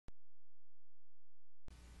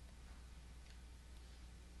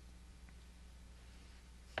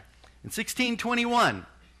In 1621,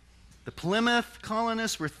 the Plymouth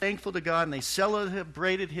colonists were thankful to God, and they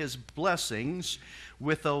celebrated his blessings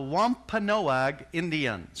with the Wampanoag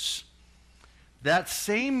Indians. That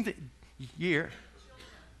same year...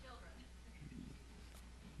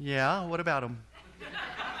 Yeah, what about them?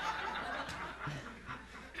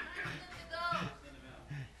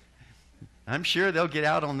 I'm sure they'll get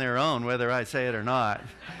out on their own, whether I say it or not.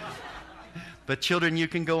 But children, you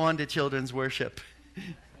can go on to children's worship.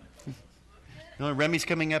 Remy's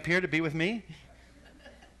coming up here to be with me.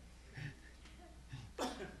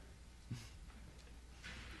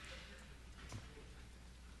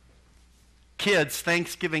 Kids,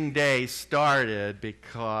 Thanksgiving Day started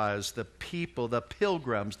because the people, the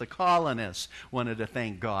pilgrims, the colonists wanted to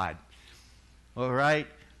thank God. All right?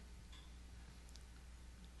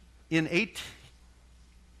 In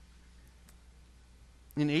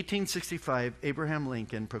 1865, Abraham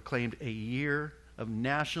Lincoln proclaimed a year of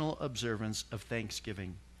national observance of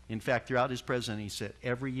Thanksgiving. In fact, throughout his presidency, he said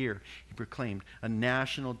every year he proclaimed a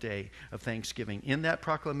national day of Thanksgiving. In that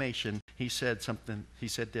proclamation, he said something. He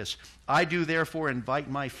said this: "I do therefore invite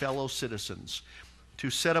my fellow citizens to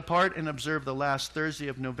set apart and observe the last Thursday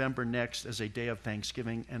of November next as a day of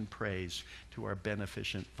thanksgiving and praise to our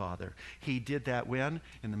beneficent Father." He did that when?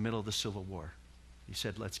 In the middle of the Civil War. He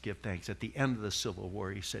said, let's give thanks. At the end of the Civil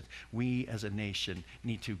War, he said, we as a nation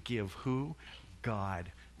need to give who?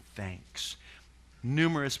 God thanks.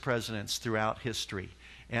 Numerous presidents throughout history.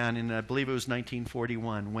 And in, I believe it was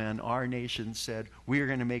 1941, when our nation said, we are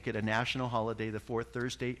going to make it a national holiday, the fourth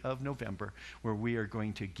Thursday of November, where we are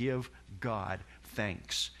going to give God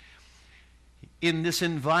thanks. In this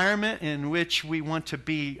environment in which we want to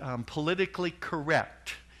be politically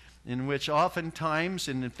correct, in which oftentimes,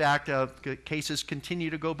 and in fact, cases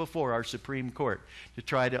continue to go before our Supreme Court to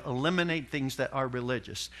try to eliminate things that are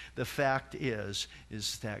religious. The fact is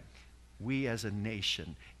that we as a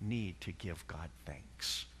nation need to give God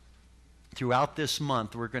thanks. Throughout this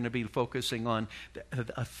month, we're going to be focusing on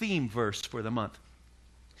a theme verse for the month.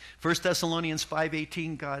 1 Thessalonians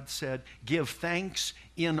 5:18, God said, give thanks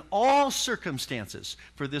in all circumstances,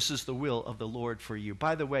 for this is the will of the Lord for you.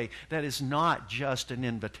 By the way, that is not just an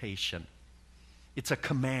invitation. It's a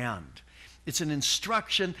command. It's an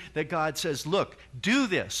instruction that God says, look, do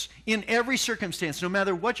this in every circumstance, no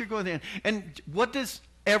matter what you're going through. And what does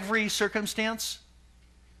every circumstance?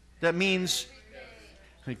 That means,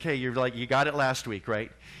 okay, you're like, you got it last week,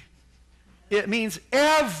 right? It means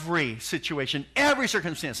every situation, every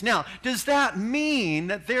circumstance. Now, does that mean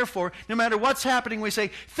that therefore, no matter what's happening, we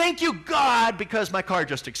say, thank you, God, because my car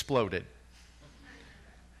just exploded?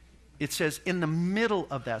 It says in the middle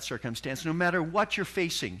of that circumstance, no matter what you're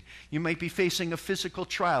facing, you might be facing a physical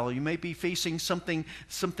trial, you might be facing something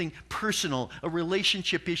personal, a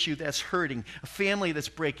relationship issue that's hurting, a family that's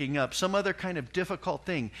breaking up, some other kind of difficult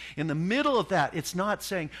thing. In the middle of that, it's not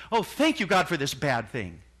saying, oh, thank you, God, for this bad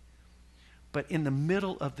thing. But in the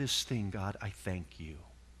middle of this thing, God, I thank you.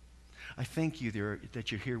 I thank you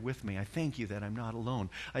that you're here with me. I thank you that I'm not alone.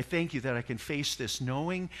 I thank you that I can face this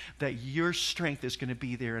knowing that your strength is going to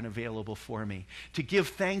be there and available for me. To give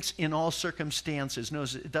thanks in all circumstances.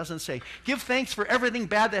 Notice it doesn't say, give thanks for everything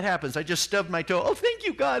bad that happens. I just stubbed my toe. Oh, thank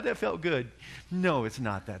you, God, that felt good. No, it's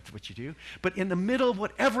not that's what you do. But in the middle of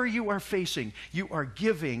whatever you are facing, you are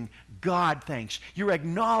giving God thanks. You're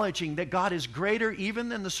acknowledging that God is greater even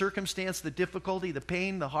than the circumstance, the difficulty, the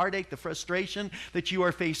pain, the heartache, the frustration that you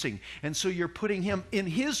are facing. And so you're putting him in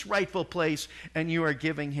his rightful place and you are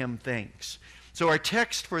giving him thanks. So our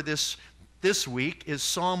text for this week is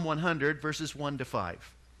Psalm 100, verses 1 to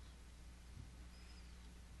 5.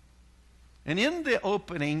 And in the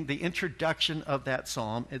opening, the introduction of that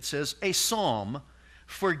psalm, it says, a psalm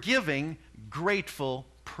for giving grateful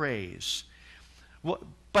praise.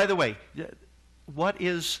 By the way, what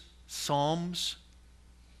is Psalms?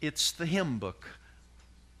 It's the hymn book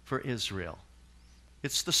for Israel.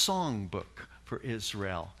 It's the song book for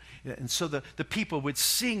Israel. And so the people would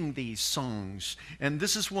sing these songs. And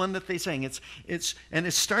this is one that they sang. And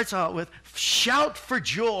it starts out with, shout for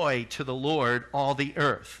joy to the Lord, all the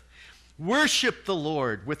earth. Worship the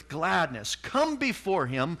Lord with gladness. Come before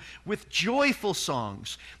him with joyful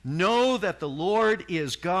songs. Know that the Lord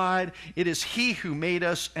is God. It is he who made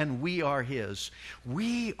us, and we are his.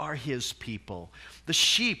 We are his people, the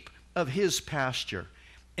sheep of his pasture.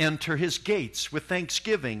 Enter his gates with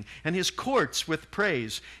thanksgiving and his courts with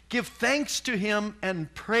praise. Give thanks to him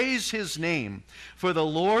and praise his name. For the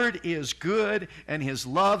Lord is good and his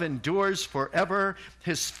love endures forever.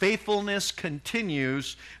 His faithfulness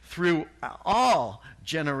continues through all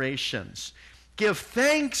generations. Give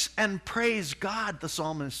thanks and praise God, the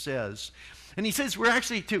psalmist says. And he says we're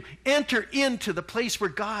actually to enter into the place where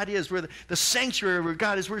God is, where the sanctuary where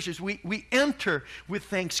God is worshipped. We enter with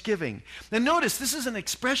thanksgiving. And notice, this is an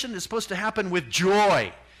expression that's supposed to happen with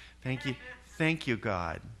joy. Thank you. Thank you,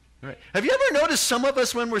 God. Right. Have you ever noticed some of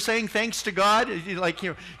us when we're saying thanks to God, like,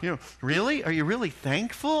 really? Are you really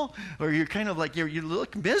thankful? Or you're kind of like, you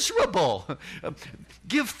look miserable.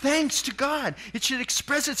 Give thanks to God. It should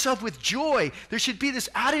express itself with joy. There should be this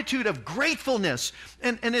attitude of gratefulness.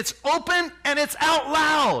 And it's open and it's out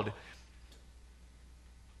loud.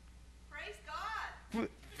 Praise God.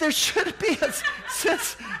 There should be a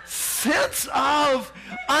sense of,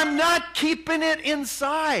 I'm not keeping it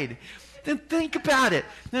inside. Then think about it.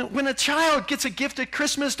 Now, when a child gets a gift at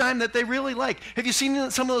Christmas time that they really like, have you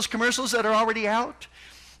seen some of those commercials that are already out?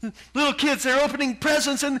 Little kids, they're opening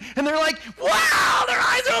presents and they're like, wow, their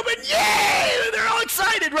eyes are open, yay! They're all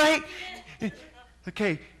excited, right?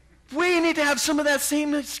 Okay, we need to have some of that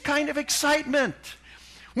same kind of excitement.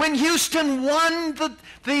 When Houston won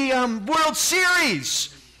the World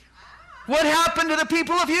Series, what happened to the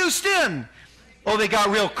people of Houston? Oh, they got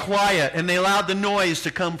real quiet, and they allowed the noise to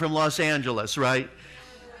come from Los Angeles, right?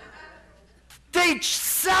 They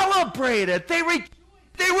celebrated. They were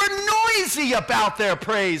noisy about their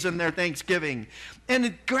praise and their thanksgiving.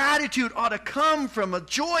 And gratitude ought to come from a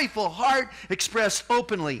joyful heart expressed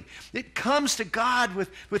openly. It comes to God with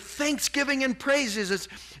thanksgiving and praises.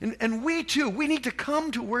 And we too, we need to come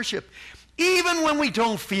to worship even when we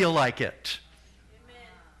don't feel like it.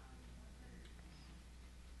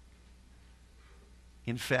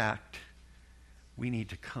 In fact, we need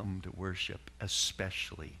to come to worship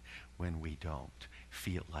especially when we don't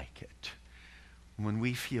feel like it. When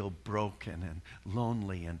we feel broken and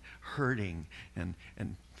lonely and hurting and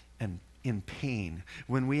in pain.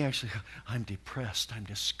 When we actually, I'm depressed, I'm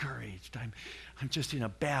discouraged, I'm just in a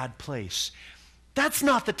bad place. That's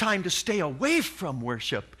not the time to stay away from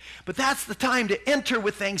worship, but that's the time to enter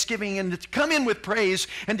with thanksgiving and to come in with praise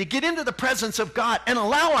and to get into the presence of God and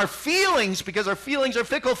allow our feelings, because our feelings are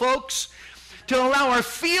fickle, folks, to allow our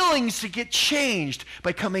feelings to get changed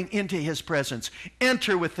by coming into his presence.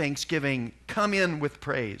 Enter with thanksgiving, come in with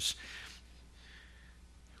praise.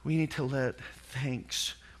 We need to let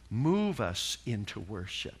thanks move us into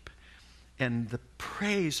worship and the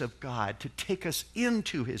praise of God to take us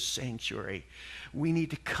into his sanctuary. We need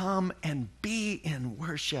to come and be in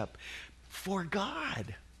worship for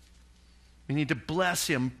God. We need to bless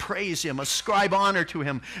him, praise him, ascribe honor to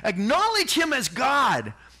him, acknowledge him as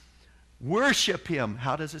God. Worship him.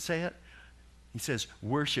 How does it say it? He says,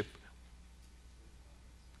 worship.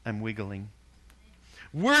 I'm wiggling.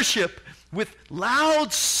 Worship with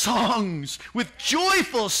loud songs, with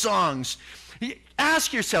joyful songs.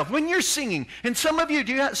 Ask yourself, when you're singing, and some of you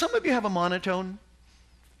have a monotone?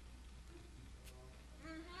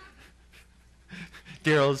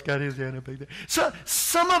 Daryl's got his hand up like that. So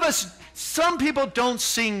some people don't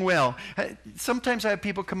sing well. Sometimes I have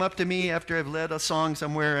people come up to me after I've led a song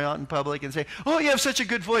somewhere out in public and say, "Oh, you have such a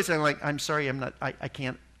good voice." And I'm like, "I'm sorry, I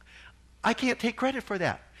can't take credit for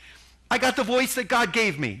that. I got the voice that God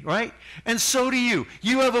gave me, right? And so do you.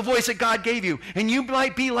 You have a voice that God gave you. And you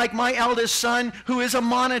might be like my eldest son who is a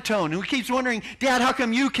monotone, who keeps wondering, Dad, how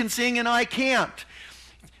come you can sing and I can't?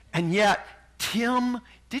 And yet,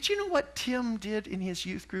 did you know what Tim did in his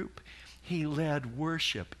youth group? He led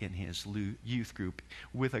worship in his youth group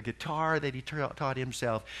with a guitar that he taught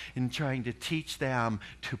himself in trying to teach them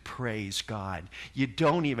to praise God. You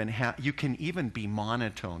can even be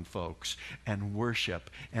monotone, folks, and worship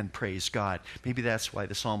and praise God. Maybe that's why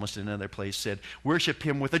the psalmist in another place said, worship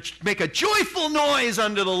him make a joyful noise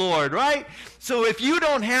unto the Lord, right? So if you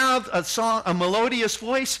don't have a melodious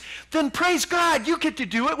voice, then praise God. You get to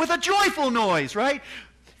do it with a joyful noise, right?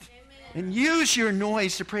 And use your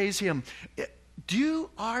noise to praise him. Does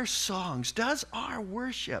our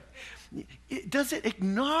worship, does it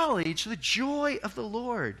acknowledge the joy of the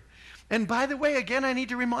Lord? And by the way, again, I need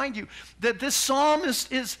to remind you that this song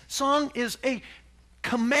is a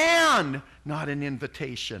command, not an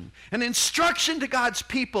invitation. An instruction to God's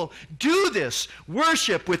people. Do this.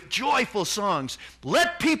 Worship with joyful songs.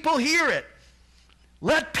 Let people hear it.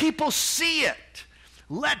 Let people see it.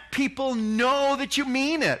 Let people know that you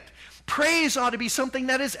mean it. Praise ought to be something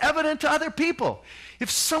that is evident to other people.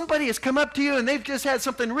 If somebody has come up to you and they've just had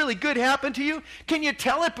something really good happen to you, can you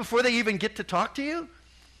tell it before they even get to talk to you?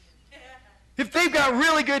 If they've got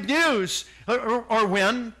really good news, or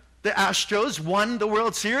when the Astros won the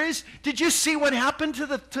World Series, did you see what happened to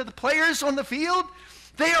the players on the field?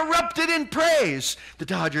 They erupted in praise. The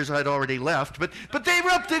Dodgers had already left, but they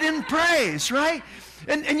erupted in praise, right?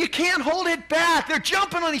 And you can't hold it back. They're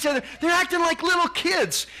jumping on each other. They're acting like little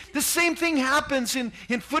kids. The same thing happens in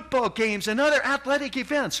football games and other athletic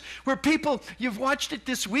events where people, you've watched it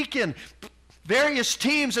this weekend, various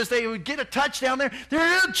teams, as they would get a touchdown,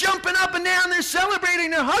 they're jumping up and down, they're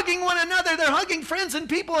celebrating, they're hugging one another, they're hugging friends and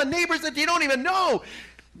people and neighbors that you don't even know.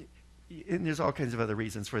 And there's all kinds of other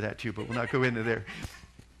reasons for that too, but we'll not go into there.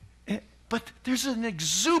 But there's an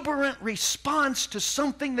exuberant response to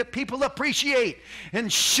something that people appreciate.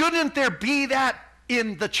 And shouldn't there be that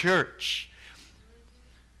in the church?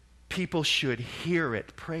 People should hear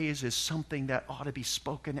it. Praise is something that ought to be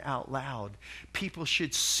spoken out loud. People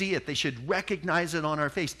should see it. They should recognize it on our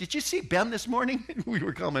face. Did you see Ben this morning? We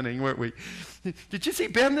were commenting, weren't we? Did you see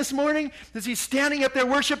Ben this morning? Is he standing up there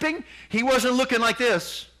worshiping? He wasn't looking like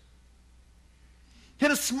this. He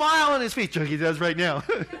had a smile on his face. He does right now.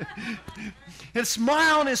 He had a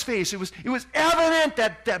smile on his face. It was evident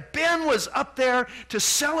that Ben was up there to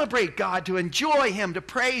celebrate God, to enjoy Him, to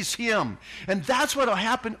praise Him. And that's what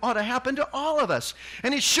ought to happen to all of us.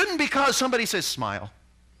 And it shouldn't because somebody says smile.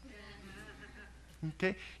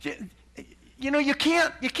 Okay? You know, you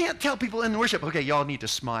can't tell people in worship, okay, y'all need to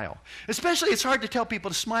smile. Especially it's hard to tell people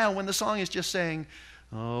to smile when the song is just saying,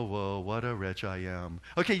 oh, whoa, what a wretch I am.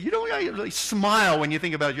 Okay, you don't really smile when you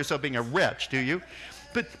think about yourself being a wretch, do you?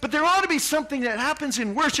 But there ought to be something that happens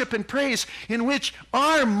in worship and praise in which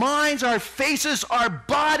our minds, our faces, our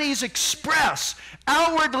bodies express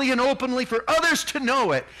outwardly and openly for others to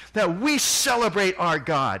know it, that we celebrate our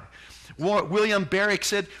God. William Barrick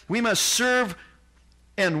said, we must serve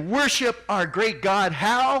and worship our great God.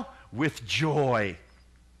 How? With joy.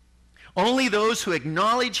 Only those who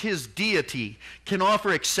acknowledge His deity can offer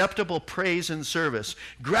acceptable praise and service.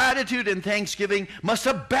 Gratitude and thanksgiving must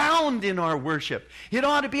abound in our worship. It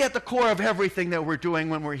ought to be at the core of everything that we're doing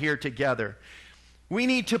when we're here together. We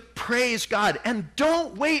need to praise God, and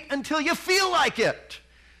don't wait until you feel like it.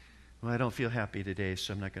 Well, I don't feel happy today,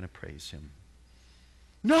 so I'm not going to praise Him.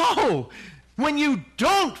 No! When you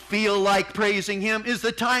don't feel like praising Him is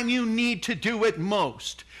the time you need to do it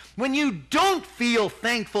most. When you don't feel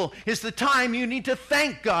thankful is the time you need to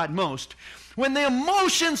thank God most. When the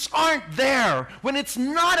emotions aren't there, when it's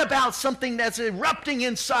not about something that's erupting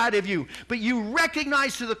inside of you, but you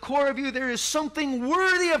recognize to the core of you there is something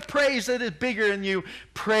worthy of praise that is bigger than you,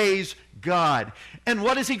 praise God. And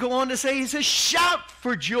what does he go on to say? He says, shout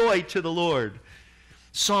for joy to the Lord.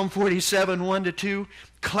 Psalm 47, 1-2,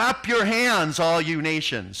 clap your hands, all you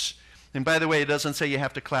nations. And by the way, it doesn't say you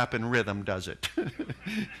have to clap in rhythm, does it?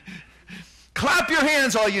 Clap your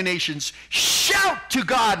hands, all you nations. Shout to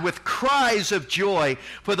God with cries of joy,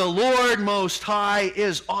 for the Lord Most High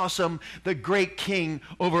is awesome, the great King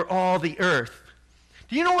over all the earth.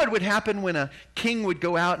 Do you know what would happen when a king would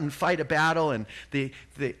go out and fight a battle and the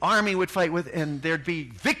army would fight with, and there'd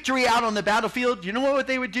be victory out on the battlefield? You know what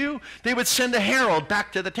they would do? They would send a herald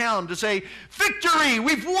back to the town to say, victory,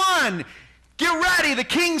 we've won. Get ready, the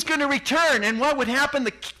king's going to return. And what would happen?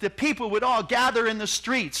 The people would all gather in the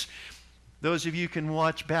streets. Those of you can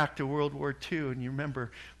watch back to World War II, and you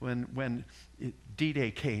remember when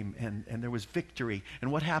D-Day came and there was victory.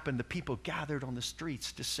 And what happened? The people gathered on the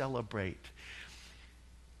streets to celebrate.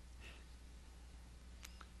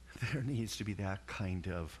 There needs to be that kind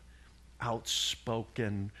of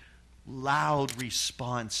outspoken, loud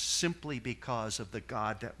response simply because of the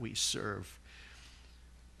God that we serve.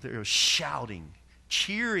 They were shouting,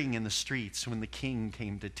 cheering in the streets when the king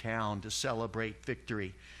came to town to celebrate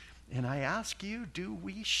victory. And I ask you, do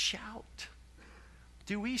we shout?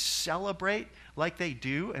 Do we celebrate like they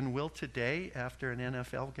do and will today after an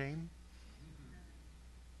NFL game?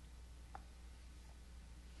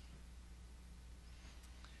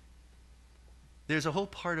 There's a whole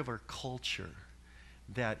part of our culture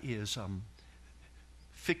that is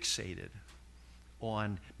fixated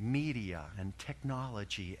on media and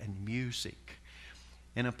technology and music.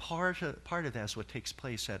 And a part of that's what takes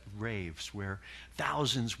place at raves, where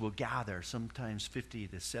thousands will gather, sometimes 50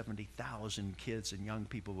 to 70,000 kids and young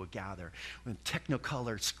people will gather with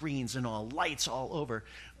Technicolor screens and all, lights all over.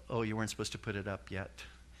 Oh, you weren't supposed to put it up yet.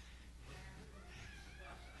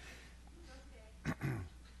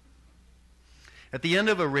 At the end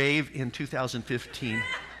of a rave in 2015,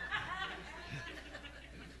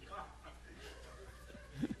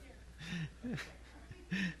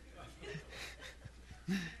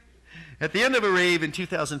 At the end of a rave in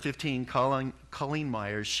 2015, Colleen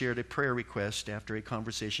Myers shared a prayer request after a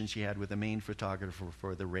conversation she had with the main photographer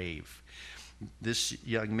for the rave. this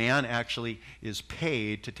young man actually is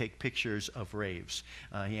paid to take pictures of raves.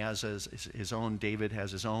 He has his own, David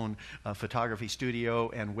has his own photography studio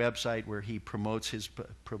and website where he promotes his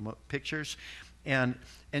pictures. And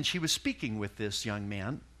she was speaking with this young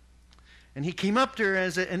man. And he came up to her,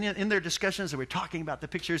 and in their discussions, they were talking about the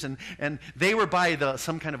pictures, and they were by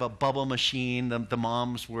some kind of a bubble machine, the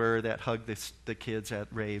moms were, that hug the kids at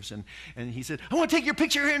raves. And he said, I want to take your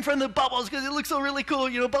picture here in front of the bubbles because it looks so really cool,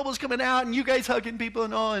 bubbles coming out, and you guys hugging people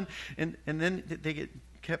and all. And then they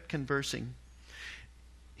kept conversing.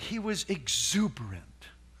 He was exuberant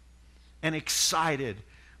and excited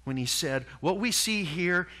when he said, what we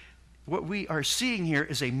are seeing here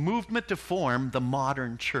is a movement to form the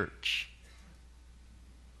modern church.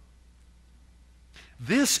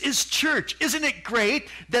 This is church. Isn't it great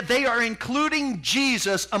that they are including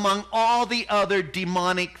Jesus among all the other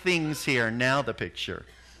demonic things here? Now the picture.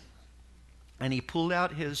 And he pulled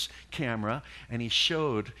out his camera and he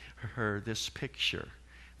showed her this picture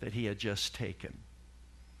that he had just taken.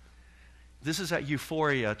 This is at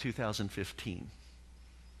Euphoria 2015.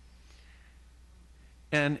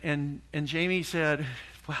 And Jamie said,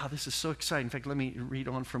 wow, this is so exciting. In fact, let me read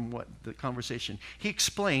on from what the conversation. He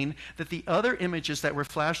explained that the other images that were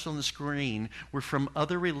flashed on the screen were from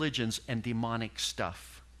other religions and demonic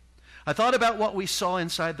stuff. I thought about what we saw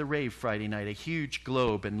inside the rave Friday night, a huge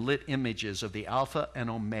globe and lit images of the Alpha and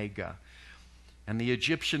Omega, and the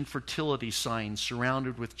Egyptian fertility sign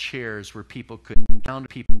surrounded with chairs where people could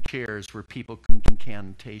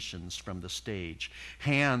incantations from the stage,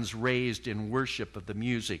 hands raised in worship of the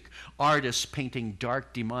music, artists painting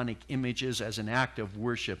dark demonic images as an act of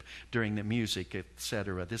worship during the music,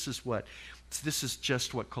 etc. This is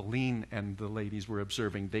just what Colleen and the ladies were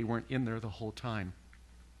observing. They weren't in there the whole time.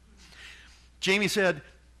 Jamie said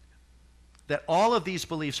that all of these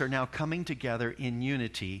beliefs are now coming together in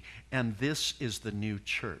unity, and this is the new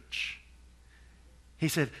church. He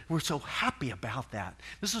said, we're so happy about that.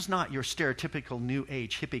 This is not your stereotypical New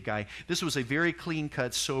Age hippie guy. This was a very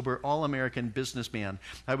clean-cut, sober, all-American businessman.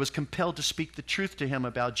 I was compelled to speak the truth to him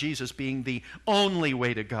about Jesus being the only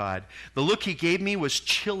way to God. The look he gave me was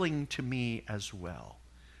chilling to me as well.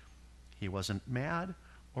 He wasn't mad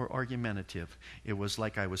or argumentative. It was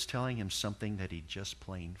like I was telling him something that he'd just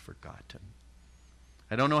plain forgotten.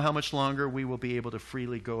 I don't know how much longer we will be able to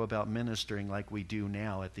freely go about ministering like we do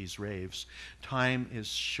now at these raves. Time is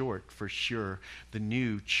short for sure. The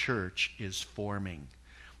new church is forming.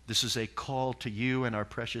 This is a call to you and our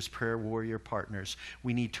precious prayer warrior partners.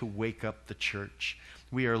 We need to wake up the church.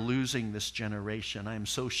 We are losing this generation. I am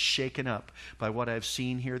so shaken up by what I've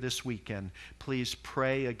seen here this weekend. Please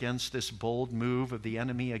pray against this bold move of the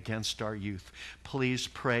enemy against our youth. Please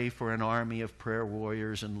pray for an army of prayer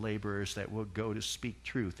warriors and laborers that will go to speak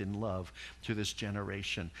truth in love to this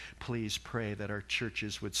generation. Please pray that our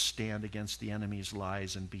churches would stand against the enemy's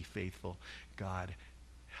lies and be faithful. God,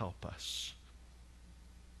 help us.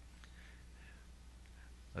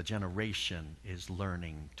 A generation is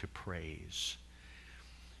learning to praise.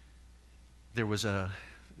 There was a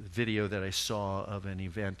video that I saw of an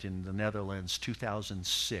event in the Netherlands,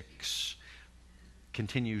 2006.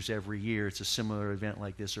 Continues every year. It's a similar event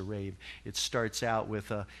like this, a rave. It starts out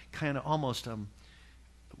with a kind of almost,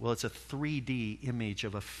 it's a 3D image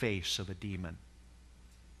of a face of a demon.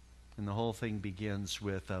 And the whole thing begins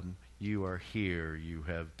with, you are here, you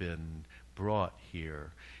have been brought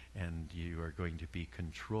here, and you are going to be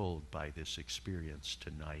controlled by this experience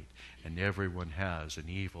tonight. And everyone has an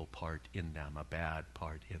evil part in them, a bad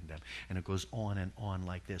part in them. And it goes on and on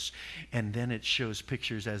like this. And then it shows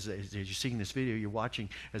pictures as you're seeing this video, you're watching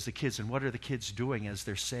as the kids. And what are the kids doing as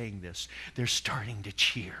they're saying this? They're starting to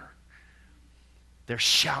cheer. They're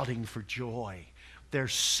shouting for joy. They're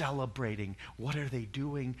celebrating. What are they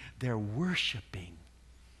doing? They're worshiping.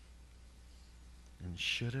 And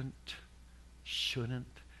shouldn't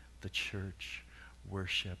the church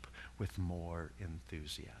worship with more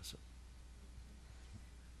enthusiasm?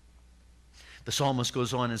 The psalmist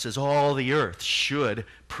goes on and says, all the earth should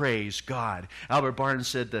praise God. Albert Barnes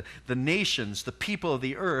said the nations, the people of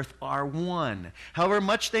the earth are one. However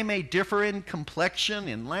much they may differ in complexion,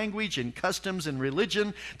 in language, in customs, in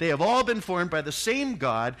religion, they have all been formed by the same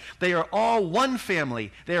God. They are all one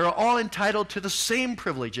family. They are all entitled to the same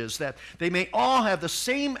privileges, that they may all have the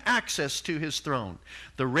same access to his throne.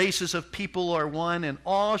 The races of people are one, and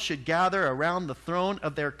all should gather around the throne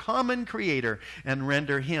of their common Creator and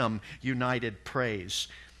render him united praise.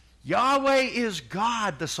 Yahweh is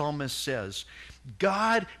God, the psalmist says.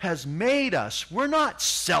 God has made us. We're not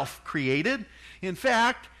self-created. In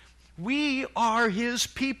fact, we are his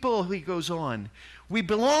people, he goes on. We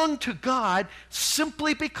belong to God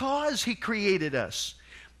simply because he created us.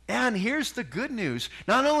 And here's the good news.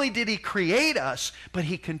 Not only did he create us, but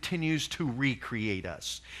he continues to recreate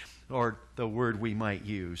us. Or the word we might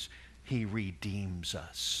use, he redeems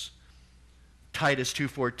us. Titus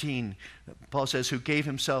 2:14, Paul says, who gave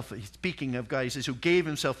himself, speaking of God, he says, who gave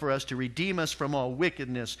himself for us to redeem us from all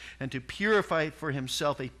wickedness and to purify for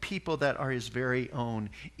himself a people that are his very own,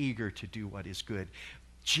 eager to do what is good.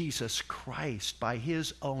 Jesus Christ, by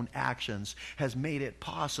his own actions, has made it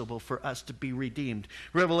possible for us to be redeemed.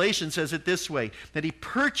 Revelation says it this way, that he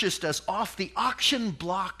purchased us off the auction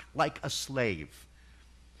block like a slave.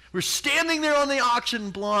 We're standing there on the auction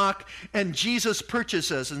block, and Jesus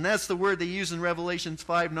purchased us. And that's the word they use in Revelation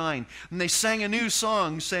 5:9. And they sang a new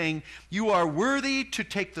song saying, you are worthy to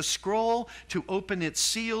take the scroll, to open its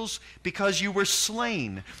seals, because you were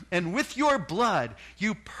slain. And with your blood,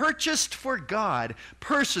 you purchased for God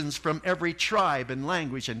persons from every tribe and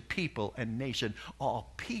language and people and nation.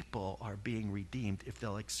 All people are being redeemed if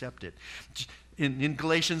they'll accept it. In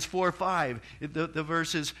Galatians 4:5, the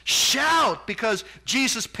verse is, shout, because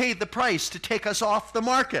Jesus paid the price to take us off the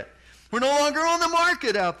market. We're no longer on the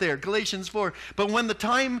market out there, Galatians 4. But when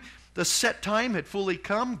the set time had fully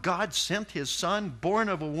come, God sent his Son, born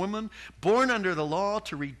of a woman, born under the law,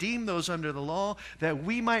 to redeem those under the law, that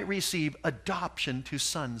we might receive adoption to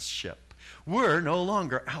sonship. We're no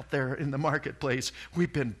longer out there in the marketplace.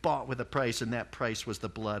 We've been bought with a price, and that price was the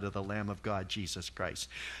blood of the Lamb of God, Jesus Christ.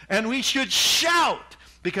 And we should shout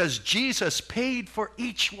because Jesus paid for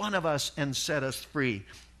each one of us and set us free.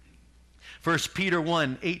 1 Peter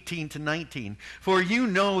 1:18-19. For you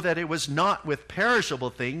know that it was not with perishable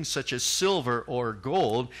things such as silver or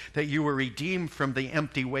gold that you were redeemed from the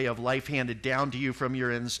empty way of life handed down to you from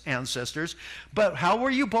your ancestors. But how were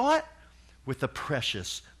you bought? With the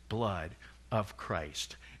precious blood of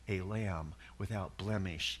Christ, a lamb without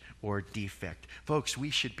blemish or defect. Folks, we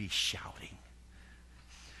should be shouting.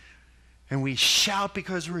 And we shout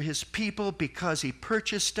because we're his people, because he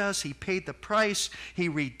purchased us, he paid the price, he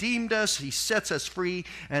redeemed us, he sets us free,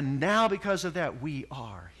 and now because of that, we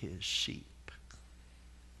are his sheep.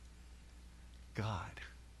 God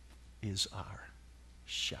is our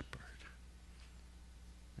shepherd.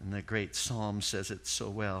 And the great psalm says it so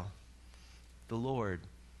well. The Lord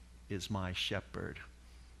is my shepherd.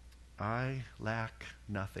 I lack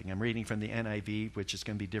nothing. I'm reading from the NIV, which is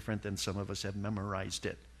going to be different than some of us have memorized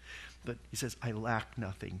it. But he says, I lack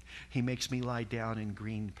nothing. He makes me lie down in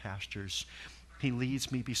green pastures. He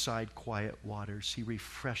leads me beside quiet waters. He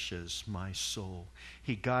refreshes my soul.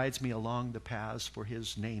 He guides me along the paths for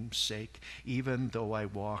his name's sake, even though I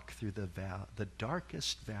walk through the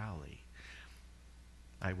darkest valley.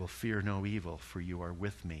 I will fear no evil, for you are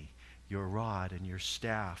with me. Your rod and your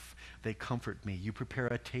staff, they comfort me. You prepare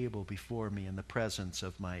a table before me in the presence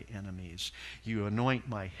of my enemies. You anoint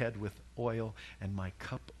my head with oil, and my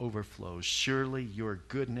cup overflows. Surely your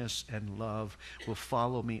goodness and love will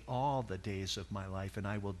follow me all the days of my life, and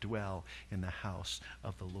I will dwell in the house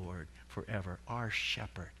of the Lord forever. Our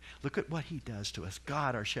shepherd. Look at what he does to us.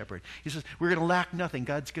 God, our shepherd. He says, we're going to lack nothing.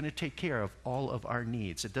 God's going to take care of all of our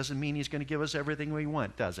needs. It doesn't mean he's going to give us everything we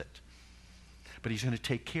want, does it? But he's going to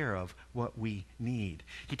take care of what we need.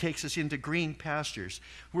 He takes us into green pastures.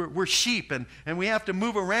 We're sheep, and we have to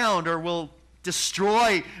move around or we'll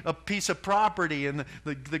destroy a piece of property and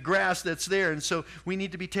the grass that's there. And so we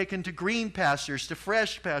need to be taken to green pastures, to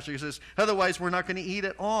fresh pastures. Otherwise, we're not going to eat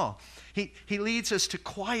at all. He leads us to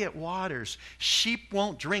quiet waters. Sheep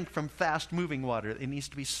won't drink from fast-moving water. It needs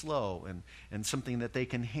to be slow and something that they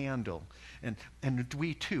can handle. And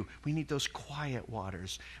we too, we need those quiet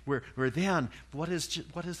waters. Where then, what does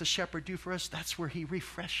the shepherd do for us? That's where he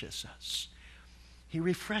refreshes us. He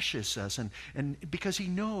refreshes us, and because he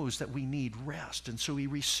knows that we need rest, and so he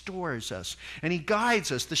restores us, and he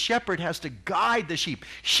guides us. The shepherd has to guide the sheep.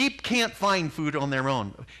 Sheep can't find food on their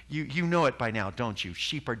own. You know it by now, don't you?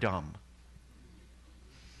 Sheep are dumb.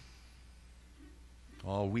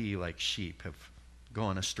 All we, like sheep, have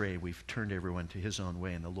gone astray. We've turned everyone to his own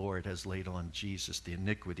way, and the Lord has laid on Jesus the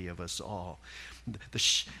iniquity of us all.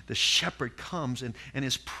 The shepherd comes and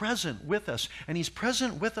is present with us, and he's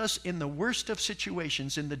present with us in the worst of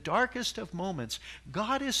situations, in the darkest of moments.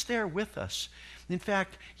 God is there with us. In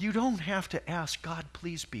fact, you don't have to ask, God,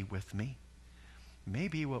 please be with me.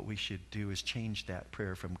 Maybe what we should do is change that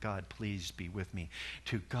prayer from God, please be with me,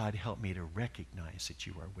 to God, help me to recognize that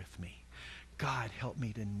you are with me. God, help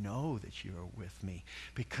me to know that you are with me,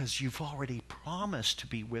 because you've already promised to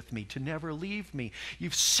be with me, to never leave me.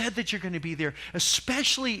 You've said that you're going to be there,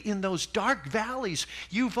 especially in those dark valleys.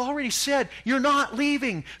 You've already said you're not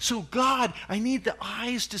leaving. So God, I need the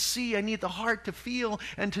eyes to see, I need the heart to feel,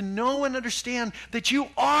 and to know and understand that you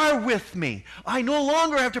are with me. I no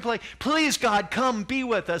longer have to play, please God, come be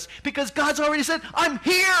with us, because God's already said, I'm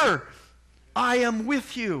here. I am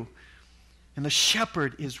with you. And the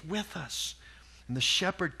shepherd is with us. And the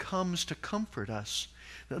shepherd comes to comfort us.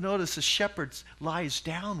 Notice the shepherd lies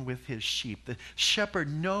down with his sheep. The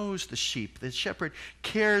shepherd knows the sheep. The shepherd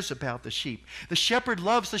cares about the sheep. The shepherd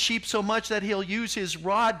loves the sheep so much that he'll use his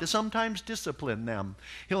rod to sometimes discipline them.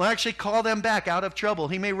 He'll actually call them back out of trouble.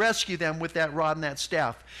 He may rescue them with that rod and that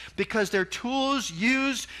staff, because they're tools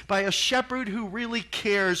used by a shepherd who really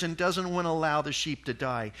cares and doesn't want to allow the sheep to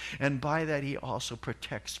die. And by that, he also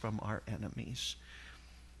protects from our enemies.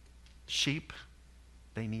 Sheep,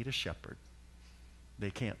 they need a shepherd. They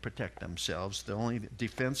can't protect themselves. The only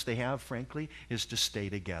defense they have, frankly, is to stay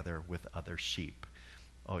together with other sheep.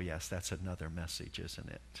 Oh yes, that's another message, isn't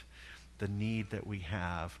it? The need that we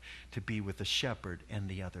have to be with the shepherd and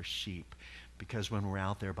the other sheep. Because when we're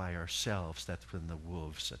out there by ourselves, that's when the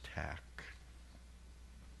wolves attack.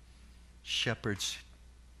 Shepherds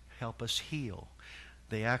help us heal.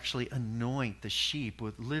 They actually anoint the sheep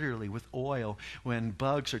literally with oil. When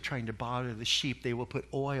bugs are trying to bother the sheep, they will put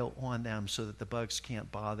oil on them so that the bugs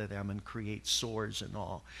can't bother them and create sores and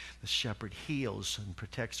all. The shepherd heals and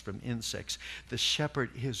protects from insects. The shepherd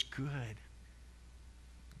is good,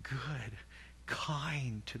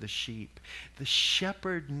 kind to the sheep. The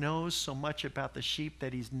shepherd knows so much about the sheep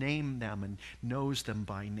that he's named them and knows them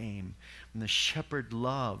by name. And the shepherd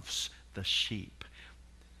loves the sheep.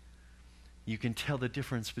 You can tell the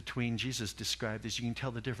difference between, Jesus described this, you can tell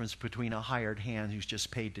the difference between a hired hand who's just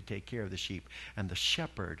paid to take care of the sheep and the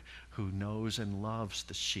shepherd who knows and loves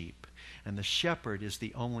the sheep. And the shepherd is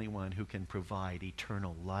the only one who can provide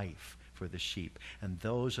eternal life for the sheep. And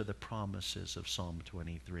those are the promises of Psalm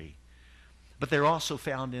 23. But they're also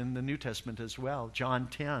found in the New Testament as well. John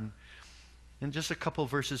 10. In just a couple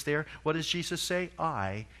verses there, what does Jesus say?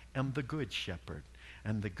 I am the good shepherd.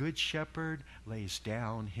 And the good shepherd lays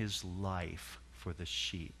down his life for the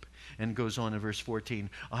sheep. And goes on in verse 14,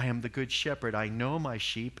 I am the good shepherd. I know my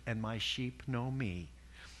sheep, and my sheep know me.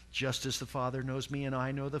 Just as the Father knows me, and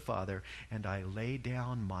I know the Father, and I lay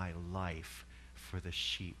down my life for the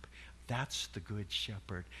sheep. That's the good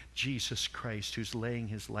shepherd, Jesus Christ, who's laying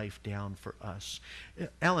his life down for us.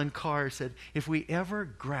 Alan Carr said, if we ever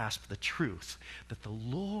grasp the truth that the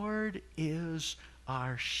Lord is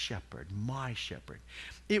our shepherd, my shepherd,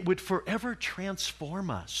 it would forever transform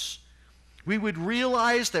us. We would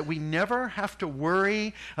realize that we never have to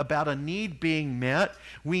worry about a need being met.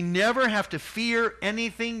 We never have to fear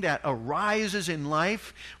anything that arises in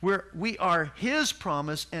life. We are his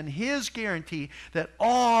promise and his guarantee that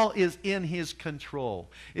all is in his control.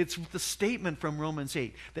 It's the statement from Romans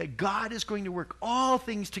 8 that God is going to work all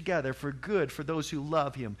things together for good for those who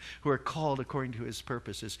love him, who are called according to his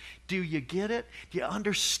purposes. Do you get it? Do you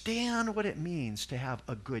understand what it means to have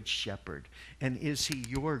a good shepherd? And is he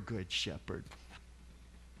your good shepherd?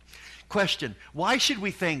 Question, why should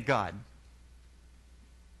we thank God?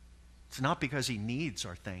 It's not because he needs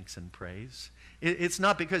our thanks and praise. It's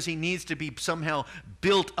not because he needs to be somehow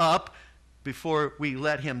built up before we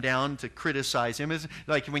let him down to criticize him. It's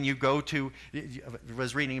like when you go to, I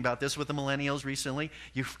was reading about this with the millennials recently,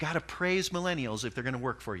 you've got to praise millennials if they're going to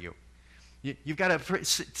work for you. You've got to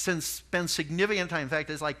spend significant time. In fact,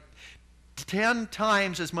 it's like 10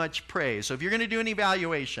 times as much praise. So if you're going to do an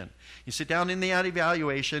evaluation, you sit down in the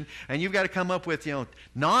evaluation and you've got to come up with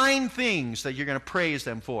 9 things that you're going to praise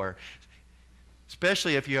them for,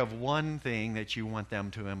 especially if you have one thing that you want them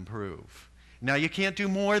to improve. Now, you can't do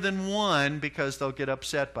more than one because they'll get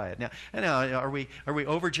upset by it. Now are we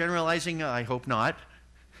overgeneralizing? I hope not.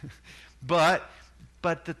 But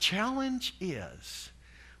the challenge is,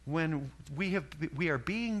 when we are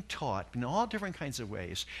being taught in all different kinds of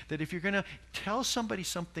ways that if you're going to tell somebody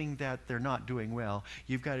something that they're not doing well,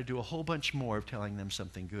 you've got to do a whole bunch more of telling them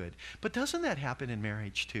something good. But doesn't that happen in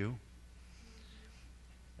marriage too?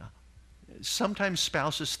 Sometimes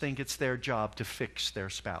spouses think it's their job to fix their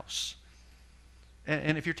spouse.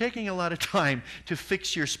 And if you're taking a lot of time to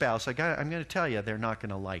fix your spouse, I'm going to tell you, they're not going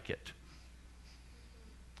to like it.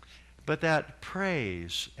 But that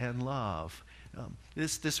praise and love.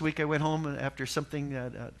 This week I went home after something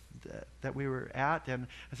that we were at, and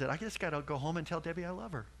I said, I just got to go home and tell Debbie I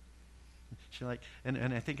love her. She's like, and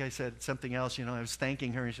I think I said something else, I was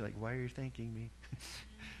thanking her, and she's like, why are you thanking me?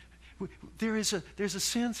 There's a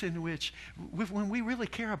sense in which when we really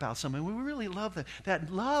care about someone, when we really love them,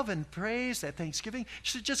 that love and praise, that thanksgiving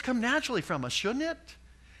should just come naturally from us, shouldn't it?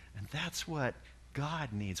 And that's what God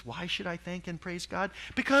needs. Why should I thank and praise God?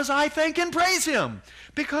 Because I thank and praise Him.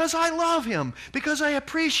 Because I love Him. Because I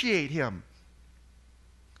appreciate Him.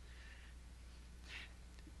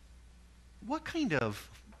 What kind of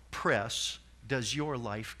press does your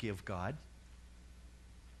life give God?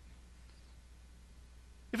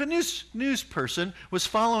 If a news person was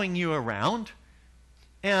following you around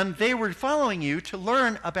and they were following you to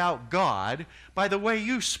learn about God by the way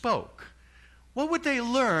you spoke, what would they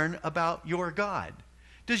learn about your God?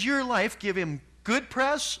 Does your life give Him good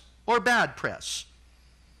press or bad press?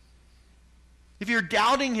 If you're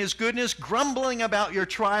doubting His goodness, grumbling about your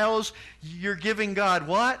trials, you're giving God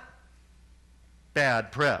what?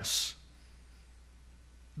 Bad press.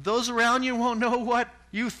 Those around you won't know what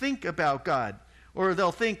you think about God. Or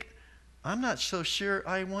they'll think, I'm not so sure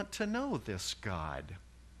I want to know this God.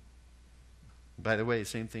 By the way,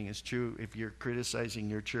 same thing is true if you're criticizing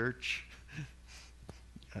your church.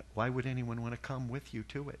 Why would anyone want to come with you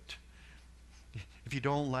to it? If you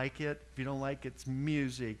don't like it, if you don't like its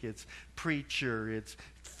music, its preacher, its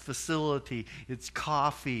facility, its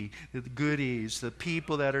coffee, the goodies, the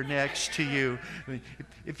people that are next to you,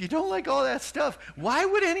 if you don't like all that stuff, why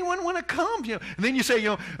would anyone want to come? And then you say,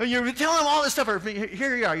 you're telling them all this stuff, or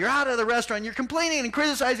here you are, you're out of the restaurant, you're complaining and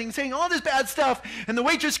criticizing and saying all this bad stuff, and the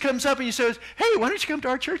waitress comes up and you says, hey, why don't you come to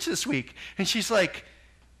our church this week? And she's like,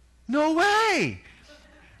 no way.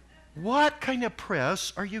 What kind of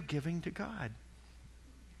press are you giving to God?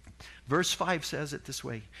 Verse 5 says it this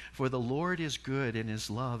way, for the Lord is good and His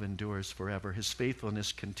love endures forever. His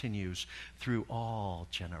faithfulness continues through all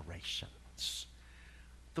generations.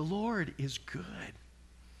 The Lord is good.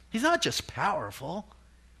 He's not just powerful.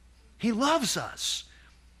 He loves us.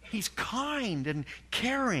 He's kind and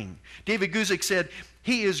caring. David Guzik said,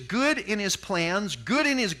 He is good in His plans, good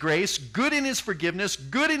in His grace, good in His forgiveness,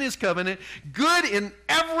 good in His covenant, good in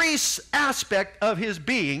every aspect of His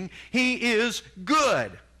being. He is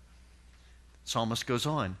good. Psalmist goes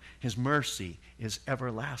on, His mercy is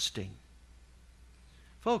everlasting.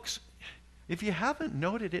 Folks, if you haven't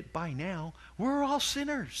noted it by now, we're all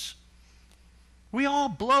sinners. We all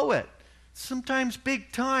blow it, sometimes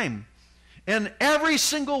big time. And every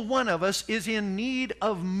single one of us is in need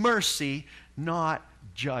of mercy, not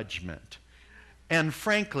judgment. And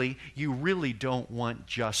frankly, you really don't want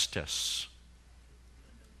justice.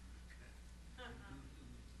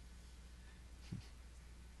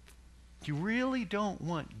 You really don't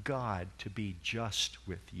want God to be just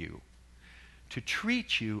with you, to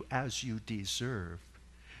treat you as you deserve.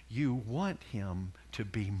 You want Him to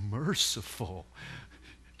be merciful,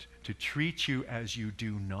 to treat you as you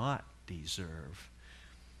do not deserve.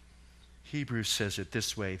 Hebrews says it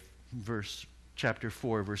this way, chapter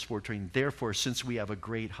 4, verse 14. Therefore, since we have a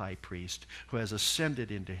great high priest who has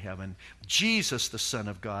ascended into heaven, Jesus, the Son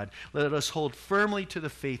of God, let us hold firmly to the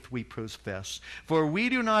faith we profess. For we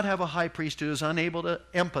do not have a high priest who is unable to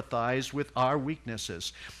empathize with our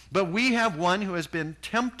weaknesses, but we have one who has been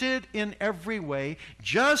tempted in every way,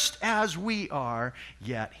 just as we are,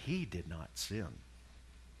 yet He did not sin.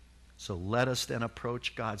 So let us then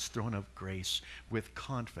approach God's throne of grace with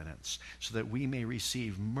confidence so that we may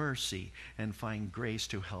receive mercy and find grace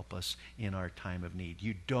to help us in our time of need.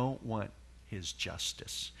 You don't want His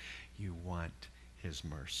justice. You want His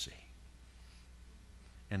mercy.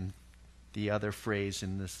 And the other phrase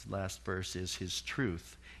in this last verse is His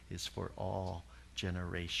truth is for all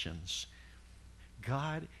generations.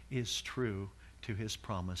 God is true to His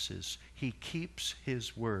promises. He keeps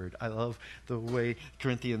His word. I love the way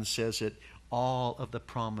Corinthians says it. All of the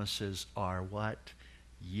promises are what?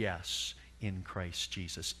 Yes, in Christ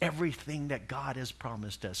Jesus. Everything that God has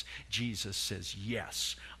promised us, Jesus says,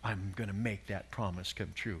 yes, I'm going to make that promise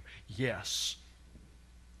come true. Yes.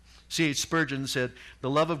 C.H. Spurgeon said, the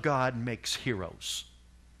love of God makes heroes.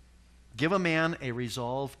 Give a man a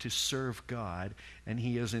resolve to serve God, and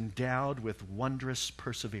he is endowed with wondrous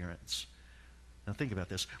perseverance. Now think about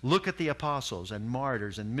this. Look at the apostles and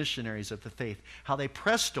martyrs and missionaries of the faith, how they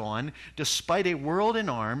pressed on despite a world in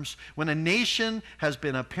arms. When a nation has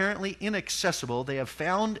been apparently inaccessible, they have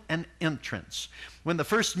found an entrance. When the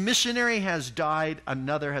first missionary has died,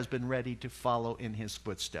 another has been ready to follow in his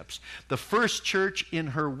footsteps. The first church, in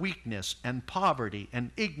her weakness and poverty and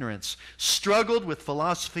ignorance, struggled with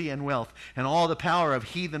philosophy and wealth and all the power of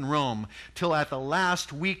heathen Rome, till at last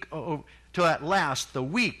the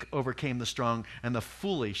weak overcame the strong, and the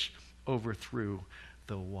foolish overthrew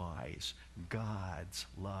the wise. God's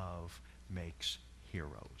love makes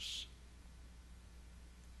heroes.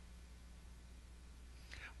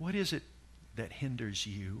 What is it that hinders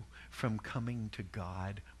you from coming to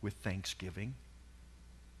God with thanksgiving?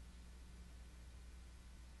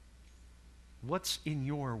 What's in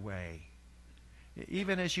your way?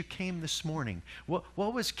 Even as you came this morning, what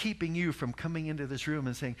was keeping you from coming into this room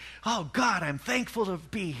and saying, oh, God, I'm thankful to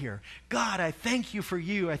be here. God, I thank you for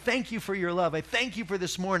you. I thank you for your love. I thank you for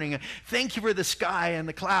this morning. I thank you for the sky and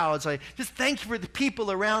the clouds. I just thank you for the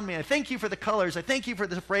people around me. I thank you for the colors. I thank you for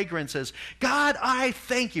the fragrances. God, I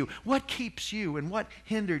thank you. What keeps you and what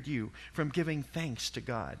hindered you from giving thanks to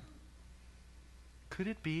God? Could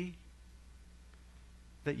it be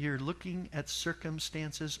that you're looking at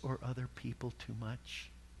circumstances or other people too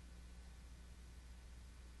much?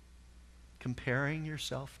 Comparing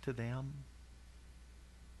yourself to them?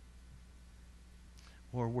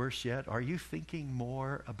 Or worse yet, are you thinking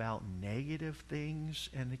more about negative things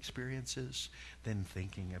and experiences than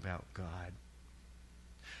thinking about God?